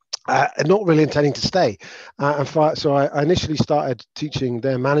 not really intending to stay. So I initially started teaching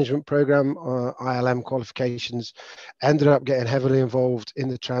their management program, ILM qualifications, ended up getting heavily involved in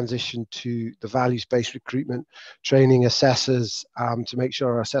the transition to the values-based recruitment, training assessors to make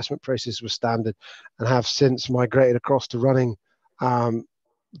sure our assessment process was standard, and have since migrated across to running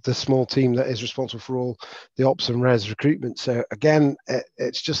the small team that is responsible for all the ops and res recruitment. So again,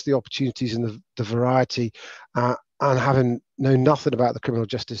 it's just the opportunities and the variety, and having known nothing about the criminal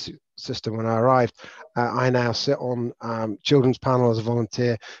justice system when I arrived, I now sit on children's panel as a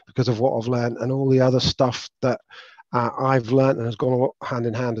volunteer because of what I've learned, and all the other stuff that I've learned and has gone hand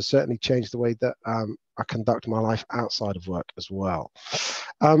in hand has certainly changed the way that I conduct my life outside of work as well.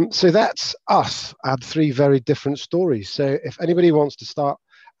 So that's us. I had 3 very different stories. So if anybody wants to start,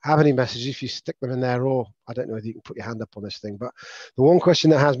 have any messages, if you stick them in there, or I don't know whether you can put your hand up on this thing, but the one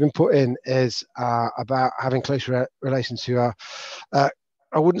question that has been put in is about having close relations who are, I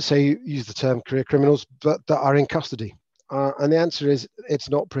wouldn't say use the term career criminals, but that are in custody. And the answer is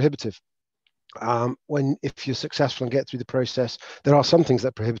it's not prohibitive. If you're successful and get through the process, there are some things that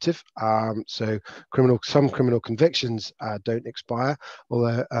are prohibitive. So some criminal convictions don't expire,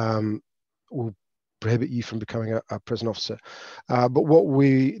 although will prohibit you from becoming a prison officer. But what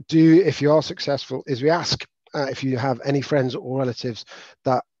we do, if you are successful, is we ask if you have any friends or relatives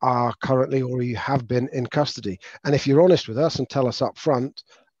that are currently or you have been in custody. And if you're honest with us and tell us up front,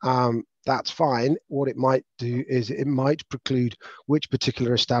 that's fine. What it might do is it might preclude which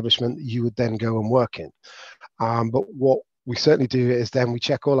particular establishment you would then go and work in. But what we certainly do is then we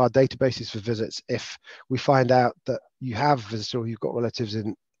check all our databases for visits. If we find out that you have visits or you've got relatives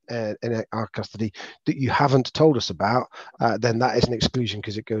in our custody that you haven't told us about, then that is an exclusion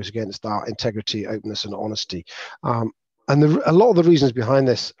because it goes against our integrity, openness and honesty. And a lot of the reasons behind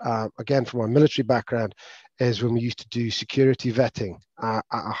this, again, from my military background, is when we used to do security vetting at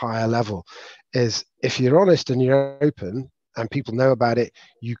a higher level, is if you're honest and you're open and people know about it,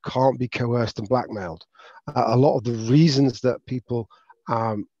 you can't be coerced and blackmailed. A lot of the reasons that people,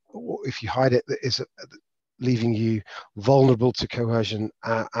 if you hide it, is leaving you vulnerable to coercion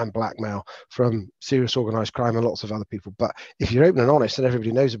and blackmail from serious organized crime and lots of other people. But if you're open and honest and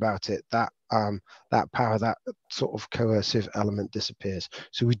everybody knows about it, that power, that sort of coercive element disappears.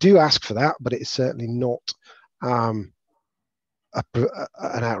 So we do ask for that, but it's certainly not an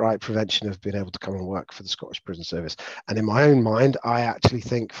outright prevention of being able to come and work for the Scottish Prison Service. And in my own mind, I actually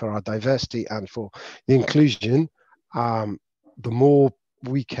think for our diversity and for the inclusion, the more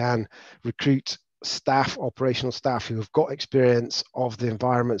we can recruit staff, operational staff who have got experience of the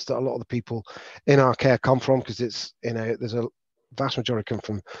environments that a lot of the people in our care come from, because it's, there's a vast majority come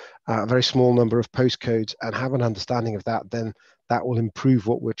from a very small number of postcodes, and have an understanding of that, then that will improve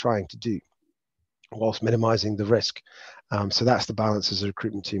what we're trying to do whilst minimizing the risk. So that's the balance as a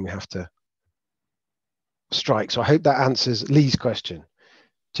recruitment team we have to strike. So I hope that answers Lee's question.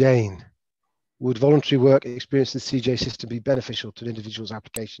 Jane, would voluntary work experience in the CJ system be beneficial to an individual's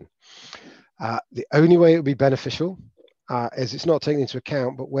application? The only way it would be beneficial is it's not taken into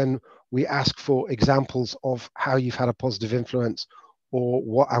account, but when we ask for examples of how you've had a positive influence or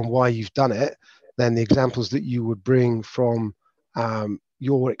what and why you've done it, then the examples that you would bring from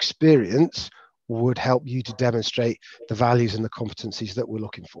your experience would help you to demonstrate the values and the competencies that we're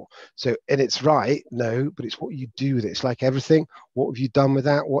looking for. So, and it's right, no, but it's what you do with it. It's like everything. What have you done with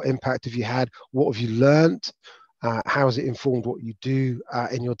that? What impact have you had? What have you learned? How has it informed what you do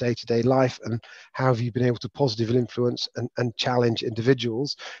in your day-to-day life, and how have you been able to positively influence and challenge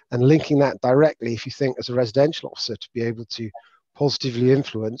individuals? And linking that directly, if you think as a residential officer, to be able to positively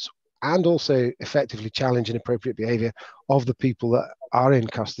influence and also effectively challenge inappropriate behaviour of the people that are in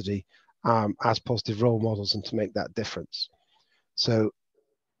custody as positive role models, and to make that difference. So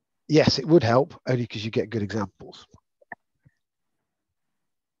yes, it would help, only because you get good examples.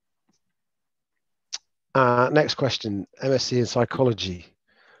 Next question, MSc in psychology,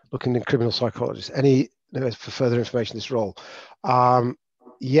 looking at criminal psychologists. Any for further information this role?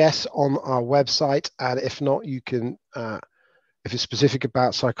 Yes, on our website, and if not, you can, if it's specific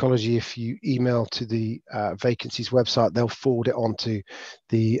about psychology, if you email to the vacancies website, they'll forward it on to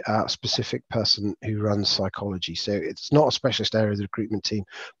the specific person who runs psychology. So it's not a specialist area of the recruitment team,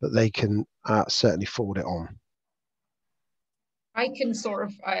 but they can certainly forward it on. I can sort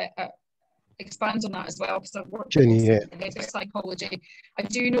of expand on that as well, because I've worked in psychology. I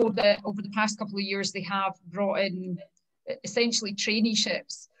do know that over the past couple of years they have brought in essentially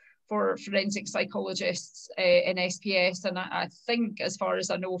traineeships for forensic psychologists in SPS, and I think, as far as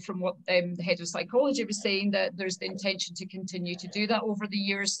I know from what the head of psychology was saying, that there's the intention to continue to do that over the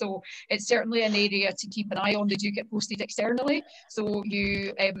years. So it's certainly an area to keep an eye on. They do get posted externally, so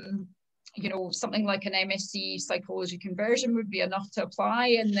you know, something like an MSc psychology conversion would be enough to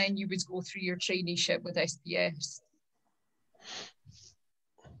apply, and then you would go through your traineeship with SPS.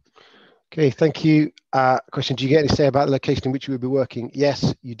 Okay, thank you. Question, do you get any say about the location in which you will be working?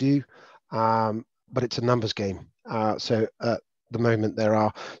 Yes, you do, but it's a numbers game. So at the moment, there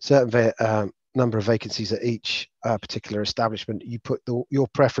are certain number of vacancies at each particular establishment. You put your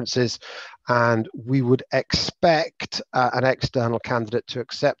preferences, and we would expect an external candidate to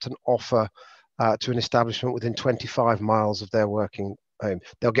accept an offer to an establishment within 25 miles of their working home.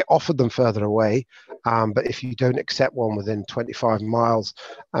 They'll get offered them further away, but if you don't accept one within 25 miles,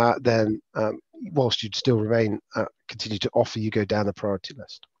 then whilst you'd still continue to offer, you go down the priority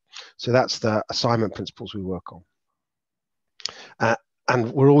list. So that's the assignment principles we work on.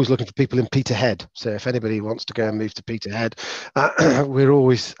 And we're always looking for people in Peterhead. So if anybody wants to go and move to Peterhead, we're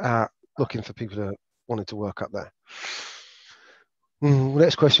always looking for people who wanted to work up there.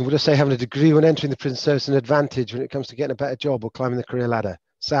 Next question, would I say having a degree when entering the prison service an advantage when it comes to getting a better job or climbing the career ladder?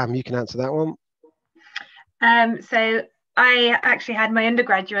 Sam, you can answer that one. So I actually had my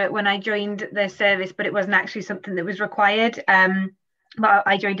undergraduate when I joined the service, but it wasn't actually something that was required. But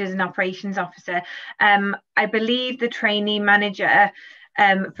I joined as an operations officer. I believe the trainee manager,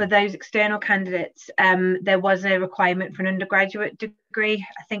 for those external candidates, there was a requirement for an undergraduate degree.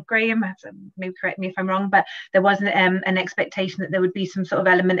 I think, Graham, maybe correct me if I'm wrong, but there wasn't an expectation that there would be some sort of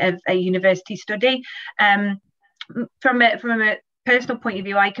element of a university study. From a personal point of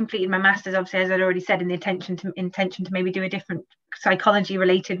view, I completed my master's, obviously, as I'd already said, in the intention to maybe do a different psychology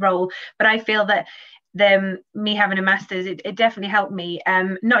related role. But I feel that me having a master's, it definitely helped me,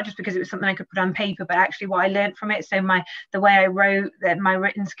 not just because it was something I could put on paper, but actually what I learned from it. So the way I wrote, my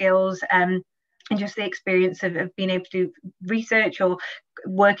written skills, and just the experience of being able to do research or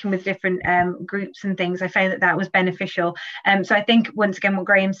working with different groups and things, I found that was beneficial. So I think, once again, what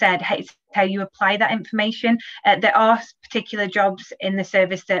Graham said, it's how you apply that information. There are particular jobs in the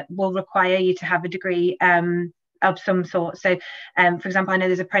service that will require you to have a degree of some sort. So for example, I know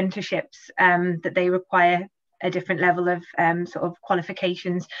there's apprenticeships that they require a different level of sort of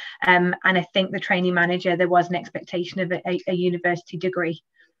qualifications, and I think the trainee manager, there was an expectation of a university degree.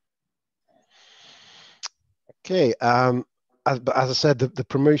 Okay, as I said, the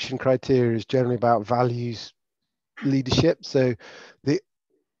promotion criteria is generally about values leadership. So the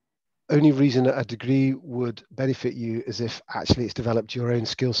only reason that a degree would benefit you is if actually it's developed your own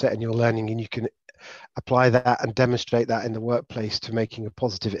skill set and your learning, and you can apply that and demonstrate that in the workplace to making a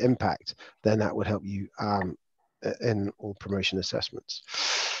positive impact. Then that would help you in all promotion assessments.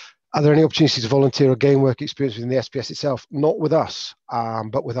 Are there any opportunities to volunteer or gain work experience within the SPS itself? Not with us,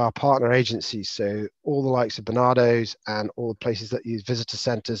 but with our partner agencies. So all the likes of Bernardo's and all the places that use visitor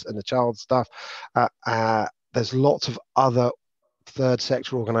centres and the child stuff. There's lots of other third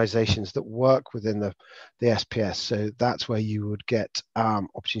sector organisations that work within the SPS. So that's where you would get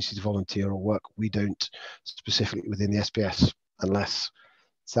opportunities to volunteer or work. We don't specifically within the SPS, unless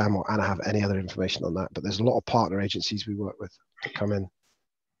Sam or Anna have any other information on that. But there's a lot of partner agencies we work with that come in.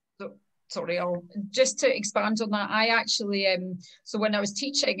 Sorry, just to expand on that, I actually, so when I was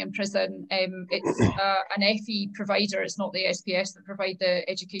teaching in prison, it's an FE provider, it's not the SPS that provide the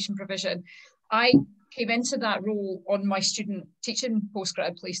education provision. I came into that role on my student teaching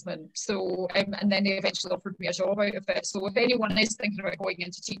postgrad placement. So, and then they eventually offered me a job out of it. So if anyone is thinking about going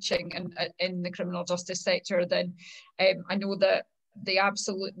into teaching in the criminal justice sector, then I know that they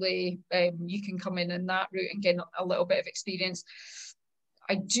absolutely, you can come in that route and get a little bit of experience.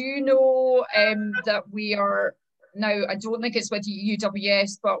 I do know that we are now, I don't think it's with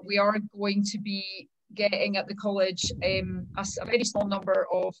UWS, but we are going to be getting at the college a very small number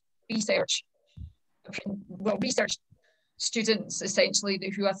of research students, essentially,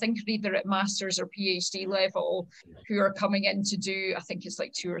 who I think are either at master's or PhD level, who are coming in to do, I think it's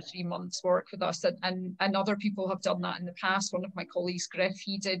like 2 or 3 months work with us, and other people have done that in the past. One of my colleagues, Griff,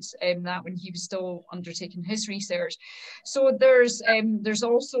 he did that when he was still undertaking his research. So there's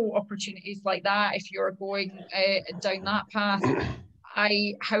also opportunities like that if you're going down that path.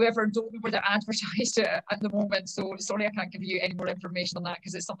 I, however, don't know where they're advertised at the moment, so sorry I can't give you any more information on that,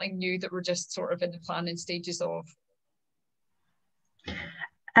 because it's something new that we're just sort of in the planning stages of.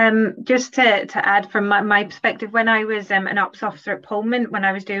 Just to add from my perspective, when I was an ops officer at Pullman, when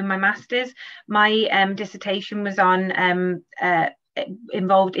I was doing my master's, my dissertation was on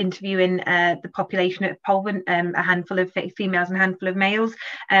involved interviewing the population at Polven, a handful of females and a handful of males.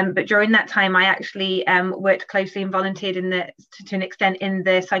 But during that time, I actually worked closely and volunteered to an extent in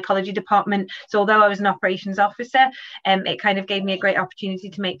the psychology department. So although I was an operations officer, it kind of gave me a great opportunity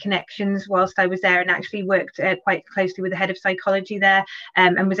to make connections whilst I was there, and actually worked quite closely with the head of psychology there,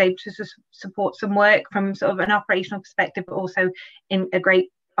 and was able to support some work from sort of an operational perspective, but also in a great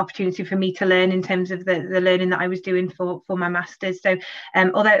opportunity for me to learn in terms of the learning that I was doing for my masters. So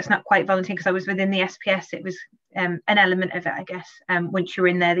although it's not quite volunteer because I was within the SPS, it was an element of it, I guess, once you're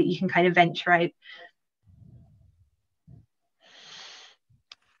in there, that you can kind of venture out.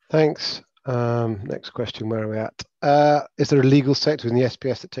 Thanks. Next question, where are we at? Is there a legal sector in the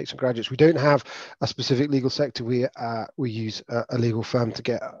SPS that takes on graduates? We don't have a specific legal sector. We use a legal firm to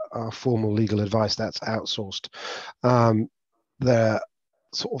get our formal legal advice. That's outsourced. The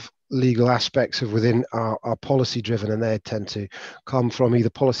sort of legal aspects of within are policy driven, and they tend to come from either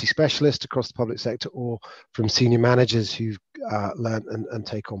policy specialists across the public sector or from senior managers who've learned and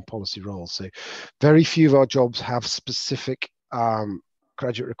take on policy roles. So very few of our jobs have specific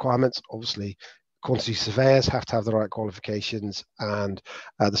graduate requirements. Obviously, quantity surveyors have to have the right qualifications, and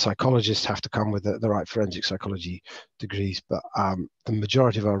the psychologists have to come with the right forensic psychology degrees, but the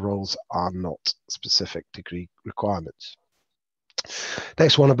majority of our roles are not specific degree requirements.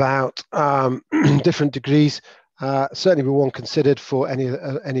 Next one about different degrees. Certainly we won't considered for any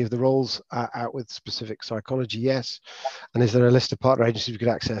of the roles out with specific psychology, yes. And is there a list of partner agencies we could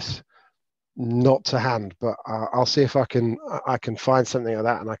access? Not to hand, but I'll see if I can find something like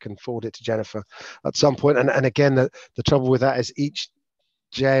that, and I can forward it to Jennifer at some point. And again, the trouble with that is each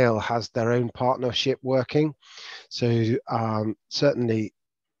jail has their own partnership working. So certainly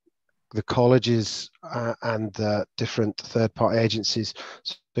the colleges and the different third-party agencies.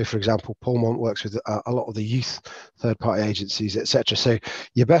 So, for example, Polmont works with a lot of the youth third-party agencies, etc. So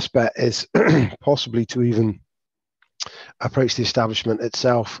your best bet is possibly to even approach the establishment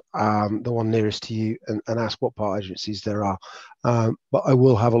itself, the one nearest to you, and ask what part agencies there are. But I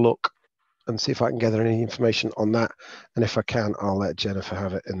will have a look and see if I can gather any information on that. And if I can, I'll let Jennifer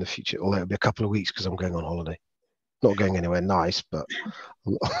have it in the future, although it'll be a couple of weeks because I'm going on holiday. Not going anywhere nice, but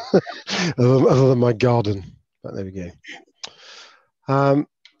other than my garden. But there we go.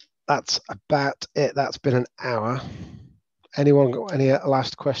 That's about it. That's been an hour. Anyone got any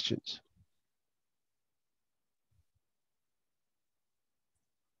last questions?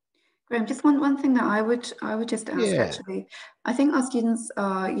 Graham, just one thing that I would just ask, actually. I think our students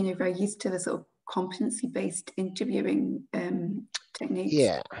are, very used to the sort of competency-based interviewing techniques.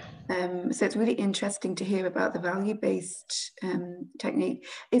 Yeah. So it's really interesting to hear about the value-based technique.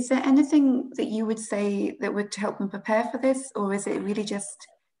 Is there anything that you would say that would help them prepare for this, or is it really just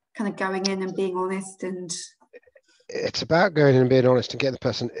kind of going in and being honest? And it's about going in and being honest and getting the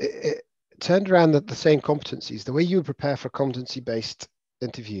person. It turned around the same competencies, the way you would prepare for a competency-based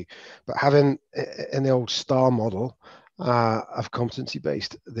interview, but having in the old STAR model of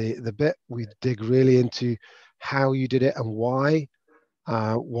competency-based, the bit we dig really into how you did it and why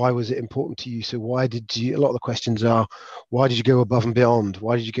was it important to you. So why did you, a lot of the questions are, why did you go above and beyond?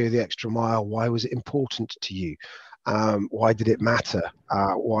 Why did you go the extra mile? Why was it important to you? Why did it matter?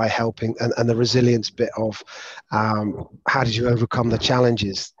 Why helping? And the resilience bit of how did you overcome the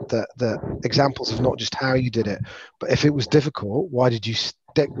challenges? The examples of not just how you did it, but if it was difficult, why did you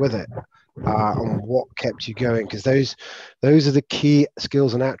stick with it? And what kept you going? Because those are the key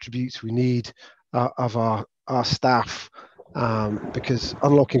skills and attributes we need of our staff. Because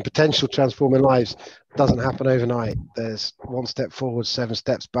unlocking potential, transforming lives doesn't happen overnight. There's one step forward, 7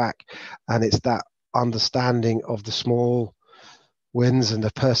 steps back, and it's that understanding of the small wins and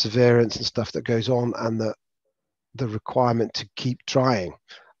the perseverance and stuff that goes on, and the requirement to keep trying,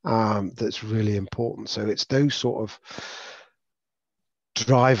 that's really important. So it's those sort of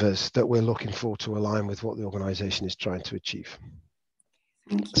drivers that we're looking for to align with what the organization is trying to achieve.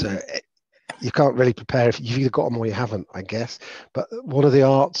 thank you. So you can't really prepare if you've either got them or you haven't, I guess. But one of the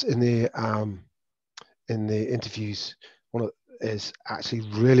arts in the interviews, is actually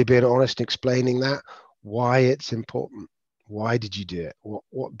really being honest and explaining that, why it's important. Why did you do it?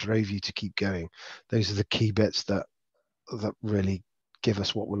 What drove you to keep going? Those are the key bits that really give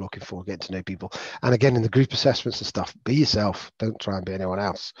us what we're looking for, getting to know people. And again, in the group assessments and stuff, be yourself. Don't try and be anyone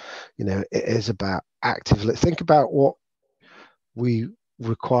else. It is about actively think about what we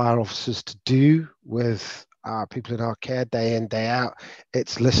require officers to do with people in our care day in, day out.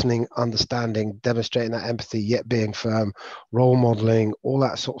 It's listening, understanding, demonstrating that empathy, yet being firm, role modeling, all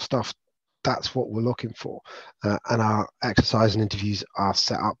that sort of stuff. That's what we're looking for. And our exercise and interviews are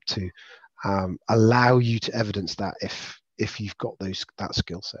set up to allow you to evidence that if if you've got that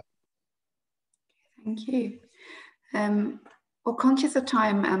skill set. Thank you. Well, conscious of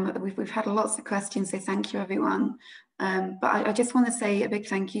time, we've had lots of questions, so thank you, everyone. But I just want to say a big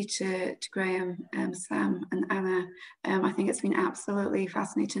thank you to Graham, Sam and Anna. I think it's been absolutely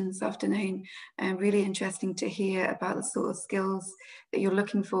fascinating this afternoon, and really interesting to hear about the sort of skills that you're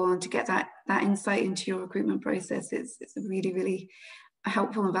looking for, and to get that insight into your recruitment process. It's really, really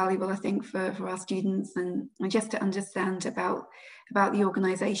helpful and valuable, I think, for our students, and just to understand about the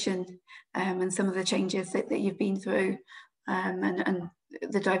organisation and some of the changes that you've been through, and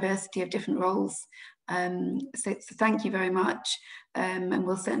the diversity of different roles. So thank you very much, and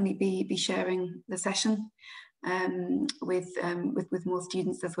we'll certainly be sharing the session with more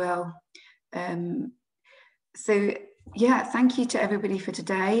students as well. So yeah, thank you to everybody for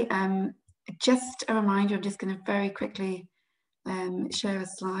today. Just a reminder, I'm just going to very quickly share a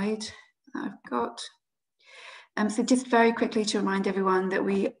slide that I've got. So just very quickly to remind everyone that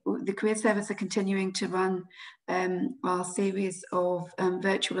the Career Service are continuing to run our series of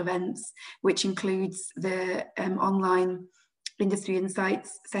virtual events, which includes the online industry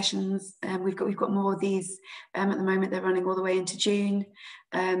insights sessions. We've got more of these at the moment. They're running all the way into June.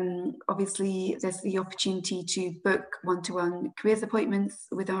 Obviously, there's the opportunity to book one-to-one careers appointments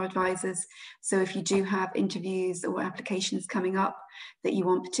with our advisors. So if you do have interviews or applications coming up that you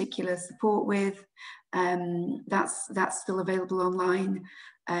want particular support with, that's still available online,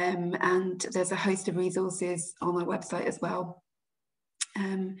 and there's a host of resources on our website as well.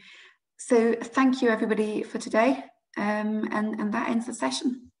 So thank you everybody for today, and that ends the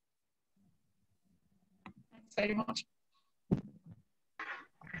session. Thanks very much.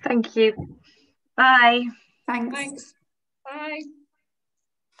 Thank you. Bye. Thanks. Thanks. Bye.